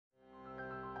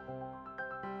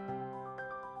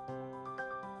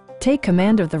Take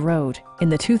command of the road in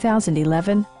the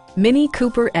 2011 MINI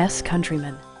Cooper S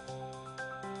Countryman.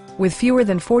 With fewer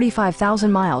than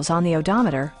 45,000 miles on the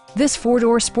odometer, this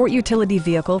four-door sport utility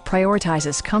vehicle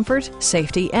prioritizes comfort,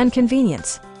 safety, and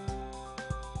convenience.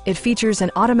 It features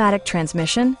an automatic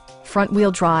transmission,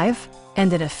 front-wheel drive,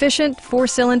 and an efficient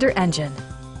four-cylinder engine.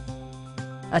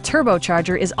 A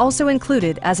turbocharger is also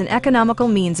included as an economical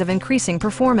means of increasing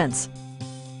performance.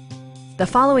 The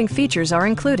following features are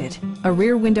included: a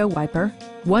rear window wiper,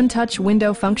 one-touch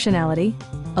window functionality,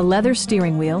 a leather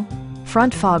steering wheel,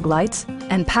 front fog lights,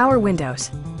 and power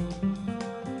windows.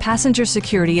 Passenger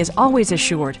security is always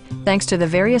assured thanks to the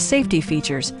various safety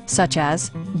features such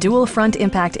as dual front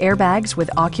impact airbags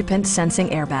with occupant sensing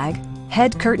airbag,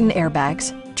 head curtain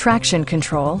airbags, traction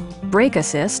control, brake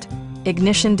assist,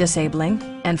 ignition disabling,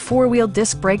 and four-wheel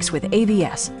disc brakes with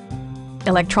ABS.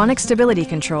 Electronic stability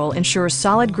control ensures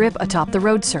solid grip atop the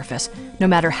road surface, no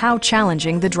matter how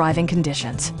challenging the driving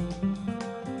conditions.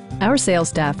 Our sales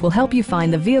staff will help you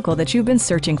find the vehicle that you've been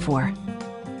searching for.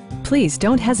 Please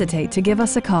don't hesitate to give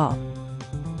us a call.